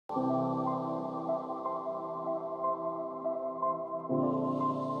So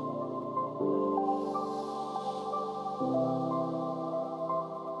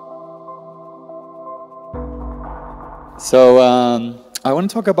I want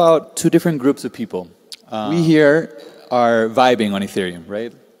to talk about two different groups of people. We here are vibing on Ethereum,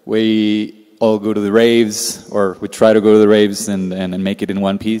 right? We all go to the raves, or we try to go to the raves and make it in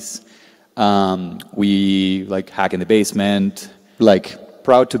one piece. We like hack in the basement, like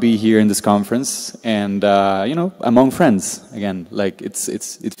proud to be here in this conference, and you know, among friends again. Like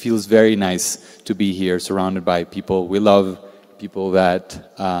it feels very nice to be here, surrounded by people we love, people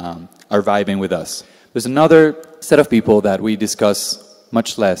that are vibing with us. There's another set of people that we discuss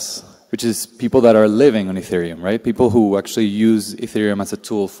much less, which is people that are living on Ethereum, right? People who actually use Ethereum as a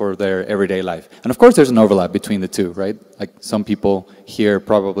tool for their everyday life. And of course there's an overlap between the two, right? Like some people here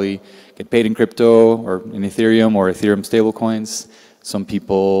probably get paid in crypto or in Ethereum or Ethereum stablecoins. Some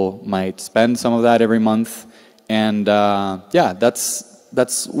people might spend some of that every month. And yeah,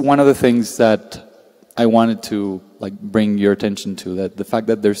 that's one of the things that I wanted to like bring your attention to, that the fact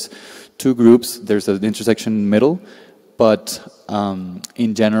that there's two groups, there's an intersection in the middle, but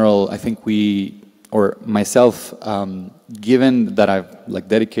in general, I think we, or myself, given that I've like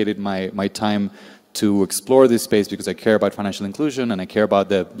dedicated my time to explore this space because I care about financial inclusion and I care about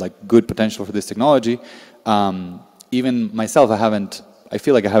the like good potential for this technology, even myself, I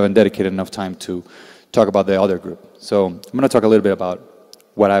feel like I haven't dedicated enough time to talk about the other group. So I'm going to talk a little bit about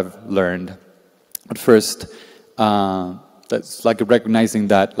what I've learned. But first, that's like recognizing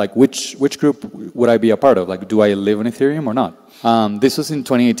that, like, which group would I be a part of? Like, do I live on Ethereum or not? This was in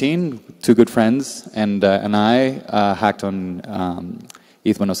 2018. Two good friends and I hacked on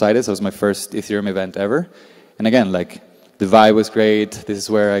ETH Buenos Aires. That was my first Ethereum event ever. And again, like, the vibe was great. This is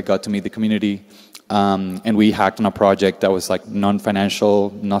where I got to meet the community. And we hacked on a project that was like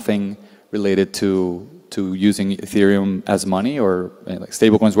non-financial, nothing related to using Ethereum as money, or like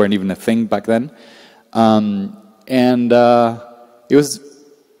stablecoins weren't even a thing back then. And it was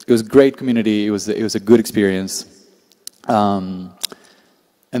great community. It was a good experience. And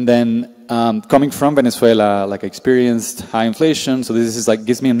then coming from Venezuela, like I experienced high inflation. So this is like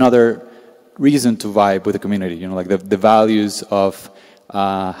gives me another reason to vibe with the community. You know, like the values of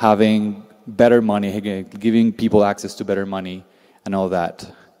having better money, giving people access to better money, and all that.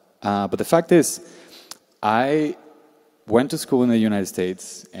 But the fact is, I went to school in the United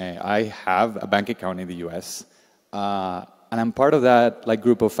States. I have a bank account in the US. And I'm part of that like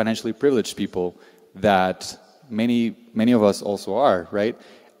group of financially privileged people that many of us also are, right?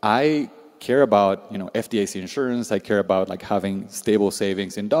 I care about, you know, FDIC insurance. I care about like having stable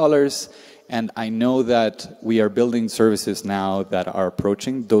savings in dollars. And I know that we are building services now that are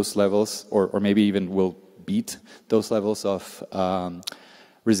approaching those levels, or maybe even will beat those levels of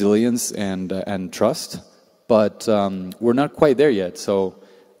resilience and trust. But we're not quite there yet. So,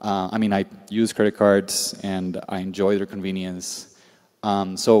 I mean, I use credit cards and I enjoy their convenience.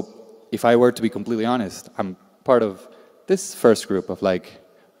 So if I were to be completely honest, I'm part of this first group of like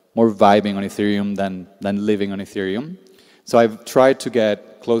more vibing on Ethereum than living on Ethereum. So I've tried to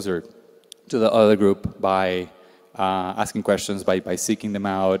get closer to the other group by asking questions, by seeking them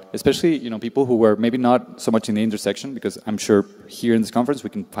out, especially, you know, people who were maybe not so much in the intersection, because I'm sure here in this conference we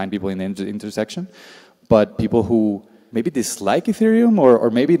can find people in the intersection, but people who maybe dislike Ethereum or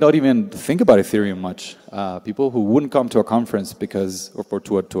maybe not even think about Ethereum much. People who wouldn't come to a conference because, or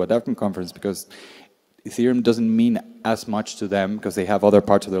to a Devcon conference because Ethereum doesn't mean as much to them because they have other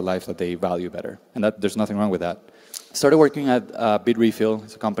parts of their life that they value better. And there's nothing wrong with that. I started working at Bitrefill.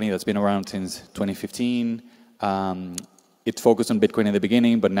 It's a company that's been around since 2015. It focused on Bitcoin in the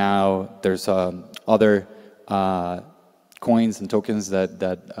beginning, but now there's other coins and tokens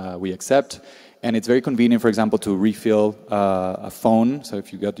that we accept. And it's very convenient, for example, to refill a phone. So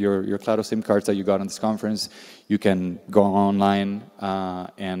if you got your Cloud SIM cards that you got on this conference, you can go online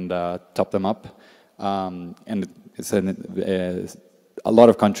and top them up. And it's a lot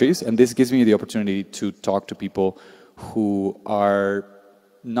of countries. And this gives me the opportunity to talk to people who are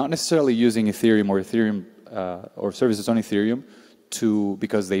not necessarily using Ethereum or services on Ethereum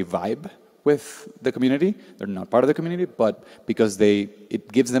because they vibe with the community. They're not part of the community, but because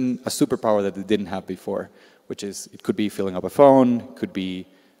it gives them a superpower that they didn't have before, which is, it could be filling up a phone, it could be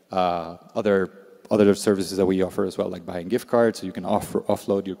other services that we offer as well, like buying gift cards, so you can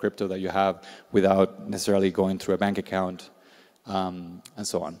offload your crypto that you have without necessarily going through a bank account, and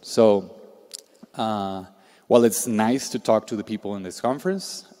so on. So while it's nice to talk to the people in this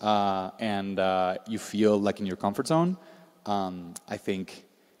conference, and you feel like in your comfort zone, I think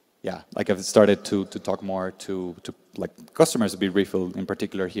yeah, like I've started to talk more to like customers of Bitrefill in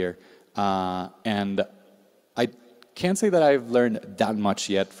particular here, and I can't say that I've learned that much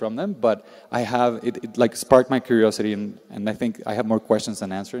yet from them, but I have it like sparked my curiosity, and I think I have more questions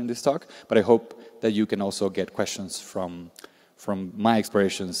than answers in this talk. But I hope that you can also get questions from my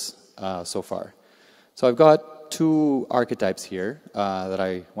explorations so far. So I've got two archetypes here that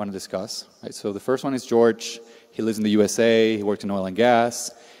I want to discuss. Right? So the first one is George. He lives in the USA. He worked in oil and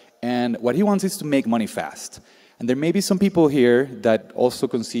gas. And what he wants is to make money fast. And there may be some people here that also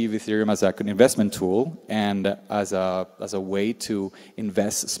conceive Ethereum as an investment tool and as a way to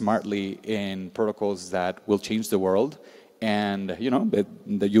invest smartly in protocols that will change the world. And, you know, that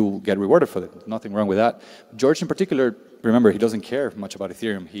you'll get rewarded for it. Nothing wrong with that. George in particular, remember, he doesn't care much about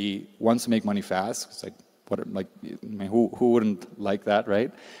Ethereum. He wants to make money fast. It's like, I mean, who wouldn't like that,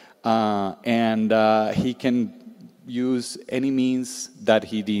 right? He can use any means that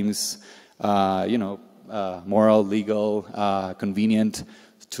he deems, you know, moral, legal, convenient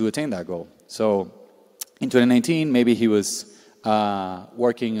to attain that goal. So in 2019, maybe he was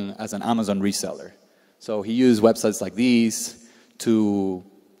working as an Amazon reseller. So he used websites like these to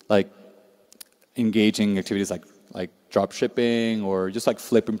like engaging activities like drop shipping or just like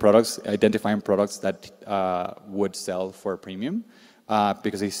flipping products, identifying products that would sell for a premium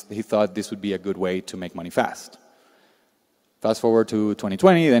because he thought this would be a good way to make money fast. Fast forward to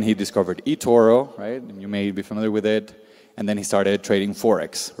 2020, then he discovered eToro, right? And you may be familiar with it. And then he started trading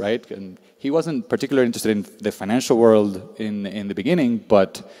Forex, right? And he wasn't particularly interested in the financial world in the beginning,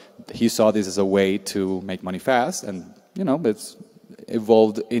 but he saw this as a way to make money fast. And, you know, it's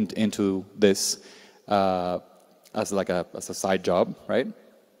evolved into this as a side job, right?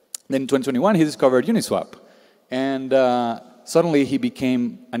 Then in 2021, he discovered Uniswap. And suddenly he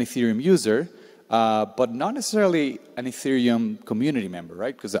became an Ethereum user, but not necessarily an Ethereum community member,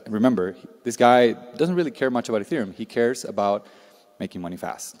 right? Because remember, this guy doesn't really care much about Ethereum. He cares about making money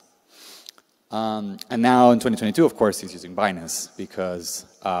fast. And now in 2022, of course, he's using Binance because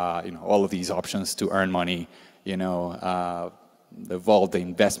you know, all of these options to earn money, you know, the vault, the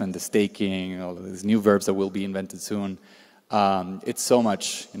investment, the staking, all of these new verbs that will be invented soon. It's so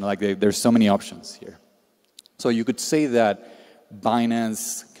much, you know, like there's so many options here. So you could say that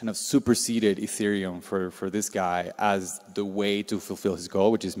Binance kind of superseded Ethereum for this guy as the way to fulfill his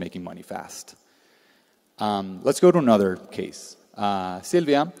goal, which is making money fast. Let's go to another case.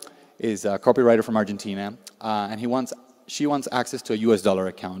 Silvia is a copywriter from Argentina, and she wants access to a US dollar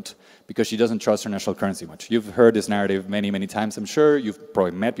account because she doesn't trust her national currency much. You've heard this narrative many, many times, I'm sure. You've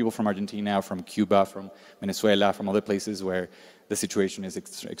probably met people from Argentina, from Cuba, from Venezuela, from other places where the situation is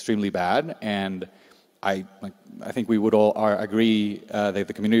extremely bad. And I think we would all agree that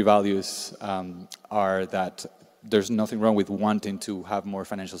the community values are that there's nothing wrong with wanting to have more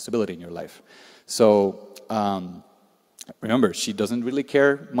financial stability in your life. So remember, she doesn't really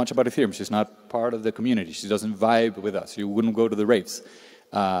care much about Ethereum. She's not part of the community. She doesn't vibe with us. You wouldn't go to the raves.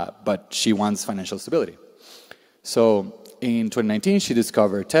 But she wants financial stability. So in 2019, she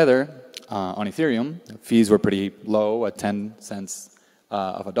discovered Tether on Ethereum. Fees were pretty low at 10 cents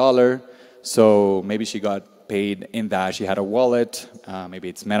of a dollar. So maybe she got paid in that. She had a wallet, maybe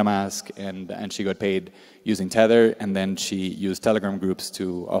it's MetaMask, and she got paid using Tether, and then she used Telegram groups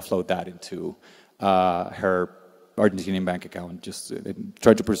to offload that into her Argentinian bank account, just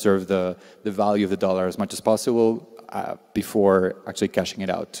try to preserve the value of the dollar as much as possible before actually cashing it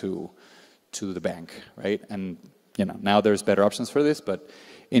out to the bank, right? And you know, now there's better options for this, but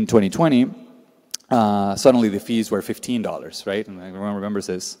in 2020, suddenly the fees were $15, right? And everyone remembers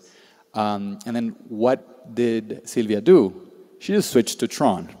this. And then what did Silvia do? She just switched to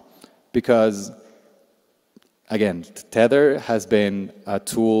Tron because, again, Tether has been a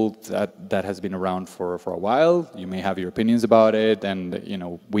tool that has been around for a while. You may have your opinions about it, and you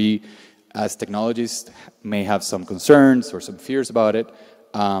know, we as technologists may have some concerns or some fears about it,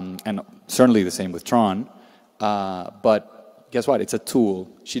 and certainly the same with Tron. But guess what? It's a tool.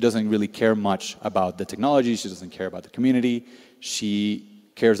 She doesn't really care much about the technology. She doesn't care about the community. She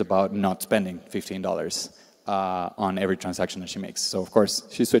cares about not spending $15 on every transaction that she makes. So of course,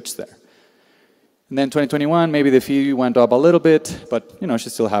 she switched there. And then 2021, maybe the fee went up a little bit, but you know,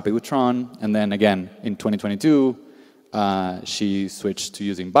 she's still happy with Tron. And then again, in 2022, she switched to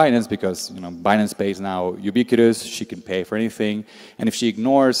using Binance because you know, Binance Pay is now ubiquitous. She can pay for anything. And if she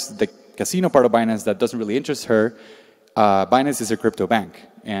ignores the casino part of Binance that doesn't really interest her, Binance is a crypto bank.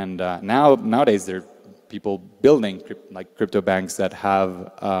 And nowadays, there are people building crypto banks that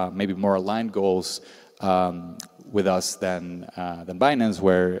have maybe more aligned goals with us than Binance,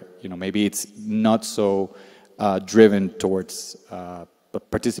 where you know, maybe it's not so driven towards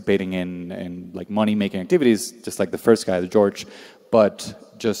participating in like money-making activities, just like the first guy, George,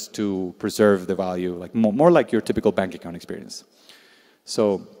 but just to preserve the value, like more like your typical bank account experience.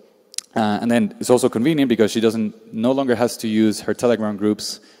 So, and then it's also convenient because she no longer has to use her Telegram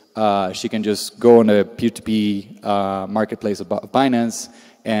groups. She can just go on a peer-to-peer marketplace of Binance,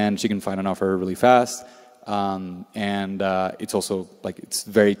 and she can find an offer really fast. And it's also like it's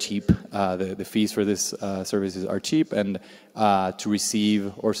very cheap. The fees for this services are cheap, and to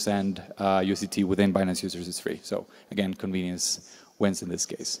receive or send USDT within Binance users is free. So again, convenience wins in this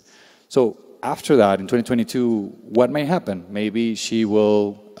case. So after that, in 2022, what may happen? Maybe she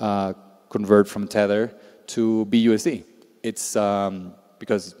will convert from Tether to BUSD. It's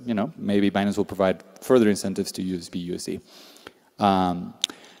because maybe Binance will provide further incentives to use BUSD.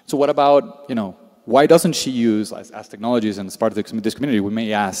 So what about why doesn't she use, as technologies and as part of this community, we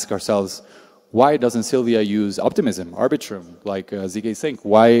may ask ourselves, why doesn't Sylvia use Optimism, Arbitrum, like ZK Sync?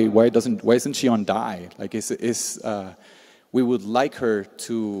 Why isn't she on DAI? Like we would like her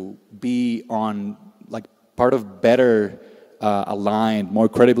to be on like part of better aligned, more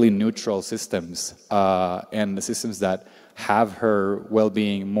credibly neutral systems, and the systems that have her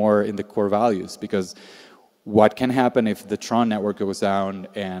well-being more in the core values. Because what can happen if the Tron network goes down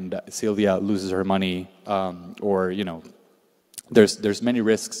and Sylvia loses her money, or there's many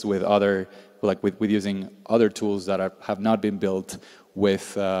risks with with using other tools that have not been built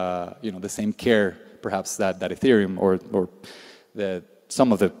with the same care perhaps that Ethereum or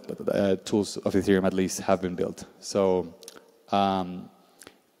some of the tools of Ethereum at least have been built. So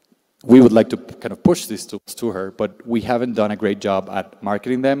we would like to kind of push these tools to her, but we haven't done a great job at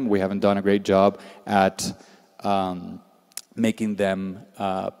marketing them. We haven't done a great job at making them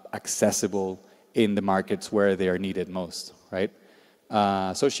accessible in the markets where they are needed most, right?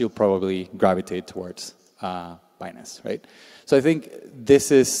 So she'll probably gravitate towards Binance, right? So I think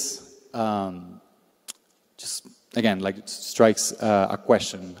this is just, again, like it strikes a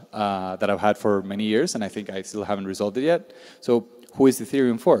question that I've had for many years, and I think I still haven't resolved it yet. So who is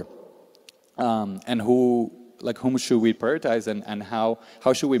Ethereum for? And whom should we prioritize, and how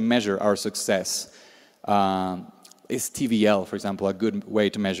should we measure our success? Is TVL, for example, a good way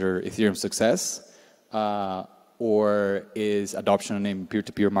to measure Ethereum success? Or is adoption in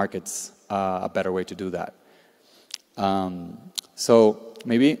peer-to-peer markets a better way to do that? So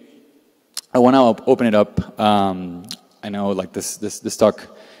maybe I want to open it up. I know like this talk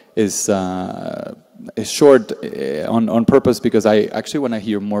is short on purpose because I actually want to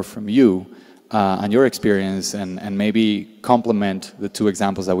hear more from you and your experience, and maybe complement the two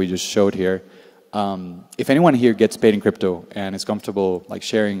examples that we just showed here. If anyone here gets paid in crypto and is comfortable like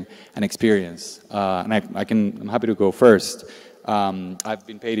sharing an experience, and I'm happy to go first. I've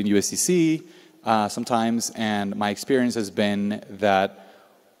been paid in USDC sometimes, and my experience has been that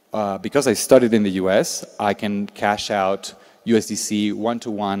because I studied in the US, I can cash out USDC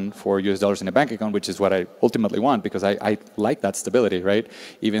one-to-one for US dollars in a bank account, which is what I ultimately want, because I like that stability, right?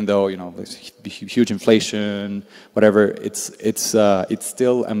 Even though there's huge inflation, whatever, it's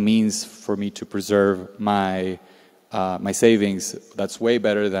still a means for me to preserve my my savings. That's way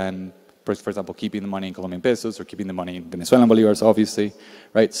better than, for example, keeping the money in Colombian pesos or keeping the money in Venezuelan bolivars, obviously,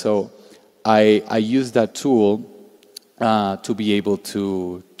 right? So I use that tool to be able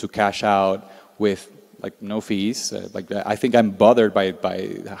to cash out with like no fees. I think I'm bothered by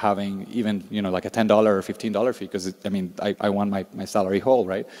having even like a $10 or $15 fee, because I mean I want my salary whole,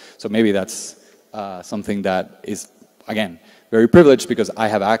 right? So maybe that's something that is, again, very privileged because I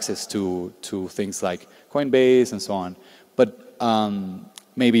have access to things like Coinbase and so on. But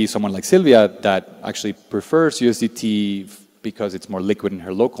maybe someone like Sylvia that actually prefers USDT because it's more liquid in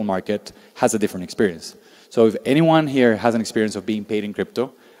her local market has a different experience. So if anyone here has an experience of being paid in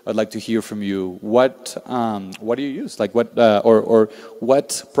crypto, I'd like to hear from you. What do you use? Like what or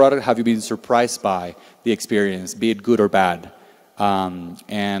what product have you been surprised by the experience, be it good or bad?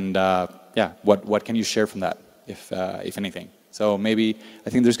 Yeah, what can you share from that, if anything? So maybe I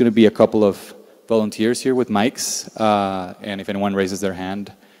think there's going to be a couple of volunteers here with mics, and if anyone raises their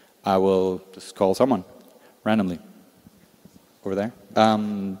hand, I will just call someone randomly. Over there.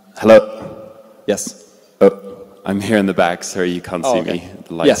 Hello. Yes. Oh, I'm here in the back. Sorry, you can't see me.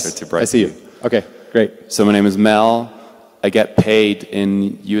 The lights are too bright. I see you. Okay, great. So my name is Mel. I get paid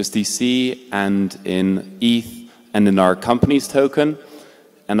in USDC and in ETH and in our company's token.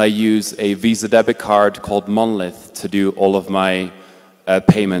 And I use a Visa debit card called Monolith to do all of my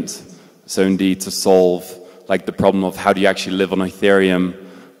payments. So indeed, to solve like the problem of how do you actually live on Ethereum,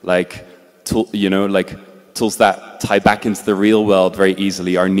 like tools that tie back into the real world very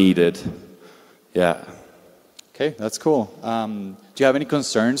easily are needed. Yeah. Okay, that's cool. Do you have any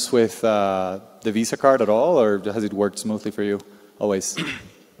concerns with the Visa card at all, or has it worked smoothly for you always?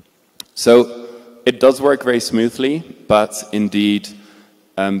 So it does work very smoothly, but indeed,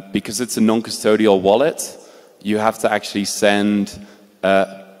 because it's a non-custodial wallet, you have to actually send an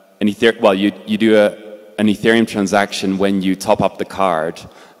Ethereum. Well, you do an Ethereum transaction when you top up the card,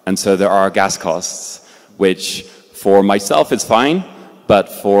 and so there are gas costs, which for myself is fine, but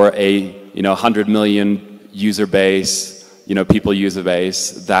for a 100 million user base, people user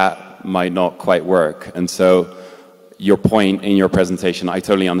base, that might not quite work. And so your point in your presentation, I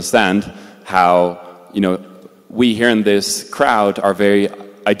totally understand how, we here in this crowd are very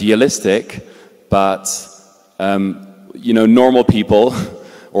idealistic, but, normal people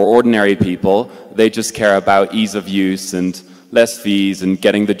or ordinary people, they just care about ease of use and less fees and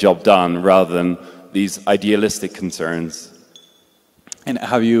getting the job done rather than these idealistic concerns. And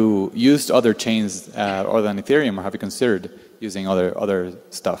have you used other chains other than Ethereum, or have you considered using other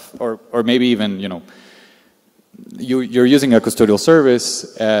stuff? Or maybe even, you're using a custodial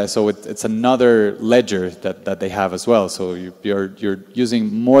service, so it's another ledger that they have as well. So you're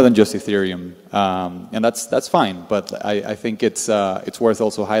using more than just Ethereum, and that's fine. But I think it's worth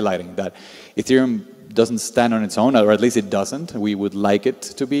also highlighting that Ethereum doesn't stand on its own, or at least it doesn't. We would like it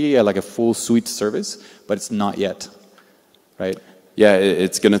to be like a full suite service, but it's not yet, right? Yeah,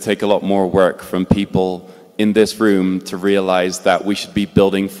 it's going to take a lot more work from people in this room to realize that we should be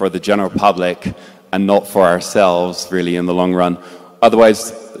building for the general public and not for ourselves, really, in the long run.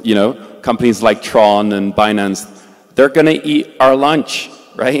 Otherwise, companies like Tron and Binance, they're going to eat our lunch,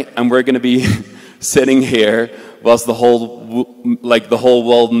 right? And we're going to be sitting here whilst the whole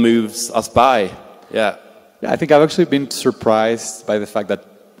world moves us by. Yeah. Yeah, I think I've actually been surprised by the fact that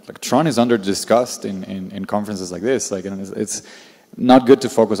Tron is under discussed in conferences like this. It's not good to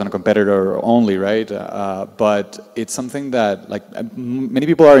focus on a competitor only, right? But it's something that many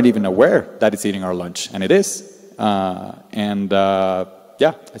people aren't even aware that it's eating our lunch, and it is. Yeah,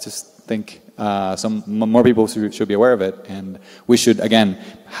 I just think some more people should be aware of it, and we should again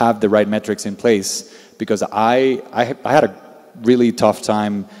have the right metrics in place, because I had a really tough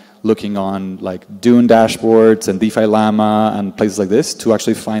time looking on Dune dashboards and DeFi Llama and places like this to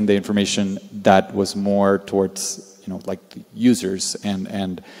actually find the information that was more towards users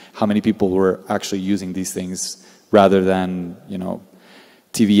and how many people were actually using these things rather than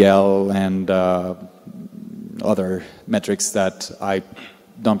TVL and other metrics that I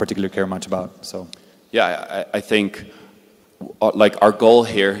don't particularly care much about. So yeah, I think our goal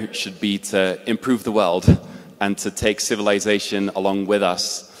here should be to improve the world and to take civilization along with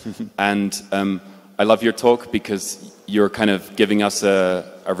us. And I love your talk because you're kind of giving us a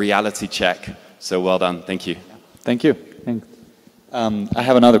reality check. So well done. Thank you. Thank you. Thanks. I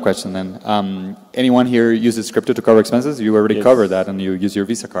have another question then. Anyone here uses crypto to cover expenses? You already covered that, and you use your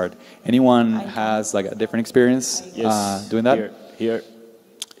Visa card. Anyone has a different experience doing that? Here.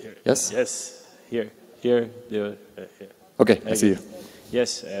 Yes? Yes. Here. Okay, I see you.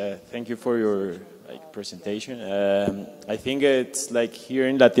 Yes, thank you for your presentation. I think it's here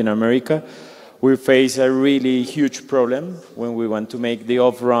in Latin America, we face a really huge problem when we want to make the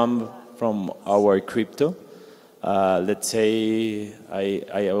off-ramp from our crypto. Let's say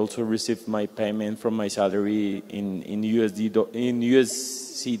I also received my payment from my salary in USDC.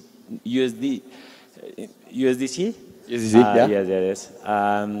 USDC, yeah. Yes.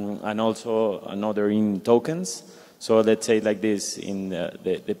 And also another in tokens. So let's say like this, in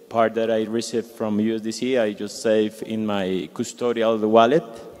the part that I received from USDC, I just save in my custodial wallet,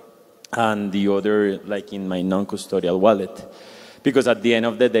 and the other in my non-custodial wallet. Because at the end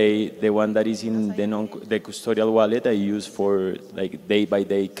of the day, the one that is in the custodial wallet, I use for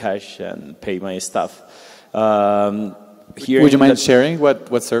day-by-day cash and pay my staff. Would you mind sharing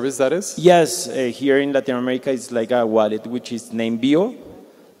what service that is? Yes, here in Latin America, it's a wallet which is named Bio,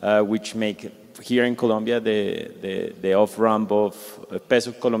 which make here in Colombia the off-ramp of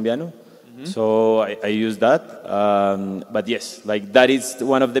peso colombiano. So I use that. But yes, that is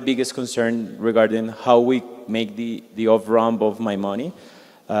one of the biggest concern regarding how we make the off-ramp of my money,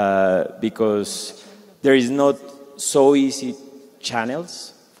 because there is not so easy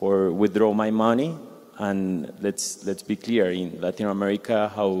channels for withdraw my money. And let's be clear, in Latin America,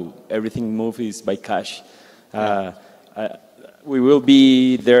 how everything moves is by cash. We will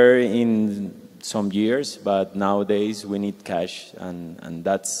be there in some years, but nowadays we need cash, and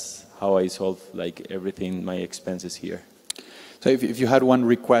that's how I solve everything, my expenses here. So if you had one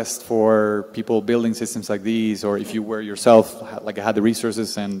request for people building systems like these, or if you were yourself had the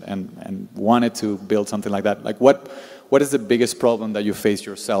resources and wanted to build something like that, what is the biggest problem that you face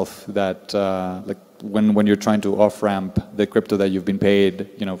yourself that when you're trying to off-ramp the crypto that you've been paid,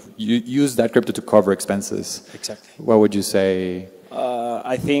 you use that crypto to cover expenses. Exactly. What would you say?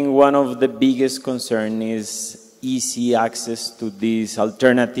 I think one of the biggest concern is easy access to these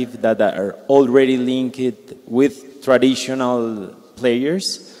alternatives that are already linked with traditional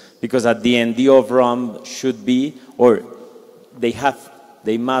players, because at the end the off-ramp should be, or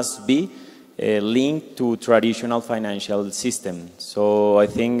they must be linked to traditional financial system. So I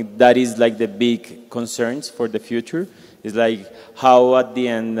think that is like the big concerns for the future. It's like how at the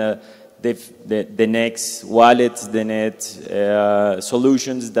end the next wallets, the next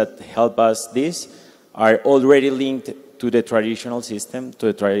solutions that help us this are already linked to the traditional system, to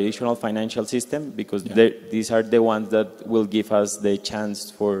the traditional financial system, because these are the ones that will give us the chance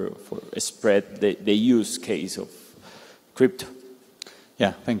for spread the use case of crypto.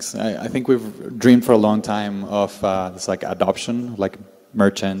 Yeah, thanks. I think we've dreamed for a long time of this like adoption, like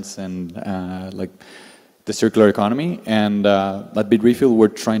merchants and like the circular economy. And at Bitrefill, we're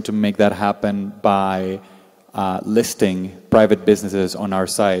trying to make that happen by listing private businesses on our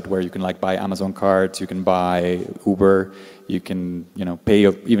site, where you can like buy Amazon cards, you can buy Uber, you can pay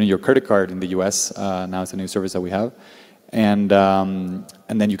even your credit card in the US. Now it's a new service that we have. And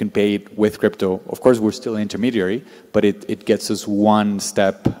then you can pay it with crypto. Of course, we're still an intermediary, but it gets us one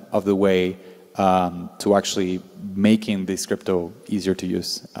step of the way to actually making this crypto easier to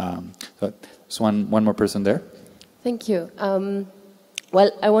use. So there's one more person there. Thank you.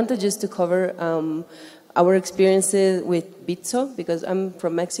 Well, I wanted just to cover our experiences with Bitso, because I'm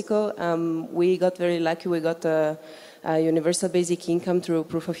from Mexico. We got very lucky. We got a universal basic income through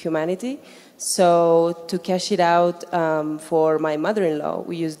proof of humanity. So to cash it out for my mother-in-law,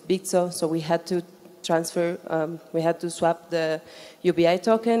 we used Bitso. So we had to transfer, we had to swap the UBI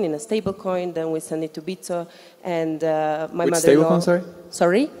token in a stable coin, then we send it to Bitso. And my Which mother-in-law... stablecoin, sorry?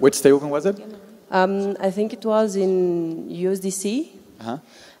 Sorry? Which stablecoin was it? I think it was in USDC.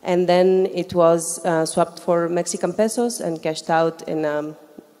 And then it was swapped for Mexican pesos and cashed out in a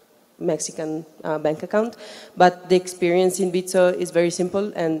Mexican bank account. But the experience in Bitso is very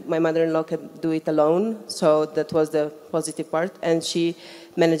simple, and my mother-in-law can do it alone, so that was the positive part. And she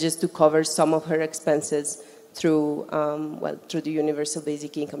manages to cover some of her expenses through, through the universal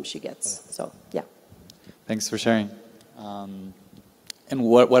basic income she gets. So, yeah. Thanks for sharing. And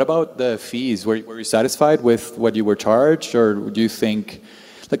what about the fees? Were you satisfied with what you were charged, or do you think,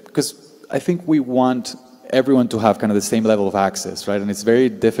 because I think we want everyone to have kind of the same level of access, right? And it's very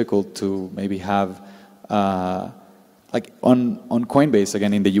difficult to maybe have, like on Coinbase,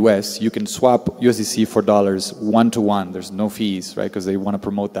 again, in the US, you can swap USDC for dollars one-to-one. There's no fees, right? Because they want to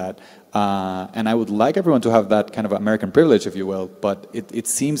promote that. And I would like everyone to have that kind of American privilege, if you will, but it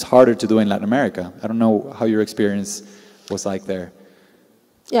seems harder to do in Latin America. I don't know how your experience was like there.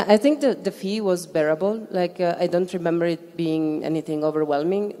 Yeah, I think the fee was bearable. Like, I don't remember it being anything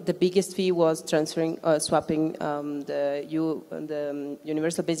overwhelming. The biggest fee was swapping the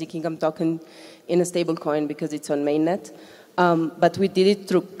universal basic income token in a stable coin, because it's on mainnet. But we did it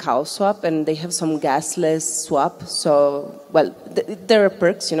through CowSwap, and they have some gasless swap. So, well, there are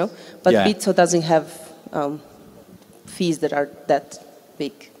perks, but yeah. Bitso doesn't have fees that are that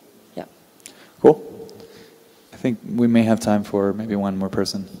big. Yeah. Cool. I think we may have time for maybe one more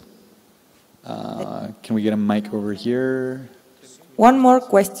person. Can we get a mic over here? One more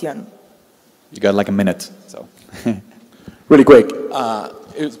question. You got like a minute, so. Really quick.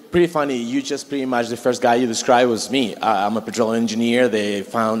 It was pretty funny. You just pretty much, the first guy you described was me. I'm a petroleum engineer. They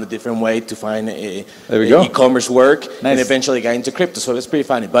found a different way to find e-commerce work, Nice. and eventually got into crypto. So it's pretty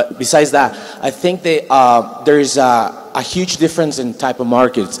funny. But besides that, I think there is a huge difference in type of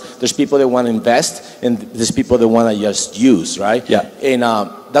markets. There's people that want to invest, and there's people that want to just use, right? Yeah. And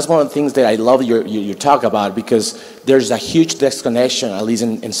that's one of the things that I love your talk about, because there's a huge disconnection, at least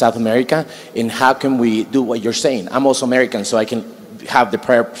in South America, in how can we do what you're saying. I'm also American, so I can have the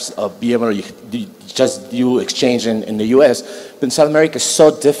purpose of being able to just do exchange in the US. But in South America, it's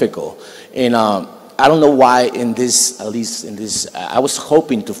so difficult. And I don't know why at least in this, I was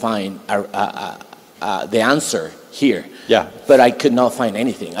hoping to find the answer here. Yeah. But I could not find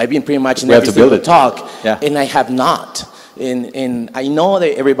anything. I've been pretty much in We have every to build single it. talk, Yeah. and I have not. And I know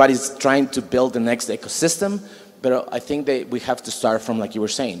that everybody's trying to build the next ecosystem, but I think that we have to start from, like you were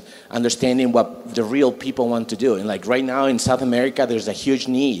saying, understanding what the real people want to do. And like right now in South America, there's a huge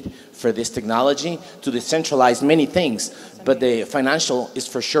need for this technology to decentralize many things, but the financial is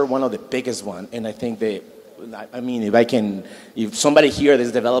for sure one of the biggest one. And I think that, I mean, if somebody here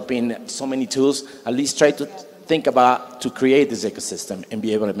that's developing so many tools, at least try to think about to create this ecosystem and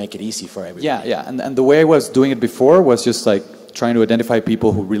be able to make it easy for everybody. Yeah, yeah. And the way I was doing it before was just like trying to identify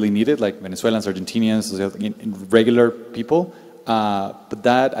people who really need it, like Venezuelans, Argentinians, regular people. But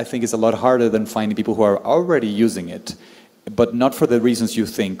that, I think, is a lot harder than finding people who are already using it, but not for the reasons you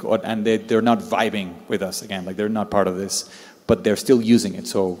think, and they're not vibing with us, again, like they're not part of this, but they're still using it.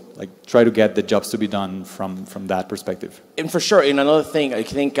 So like try to get the jobs to be done from that perspective. And for sure, and another thing, I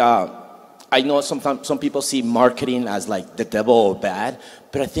think, I know sometimes some people see marketing as like the devil or bad,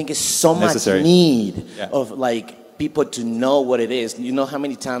 but I think it's so Necessary. much need of like people to know what it is. You know how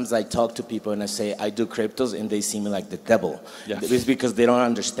many times I talk to people and I say, I do cryptos, and they see me like the devil. Yeah. It's because they don't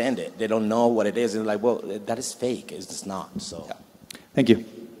understand it. They don't know what it is. And like, well, that is fake. It's just not. So. Thank you.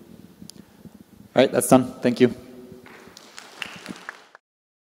 All right, that's done. Thank you.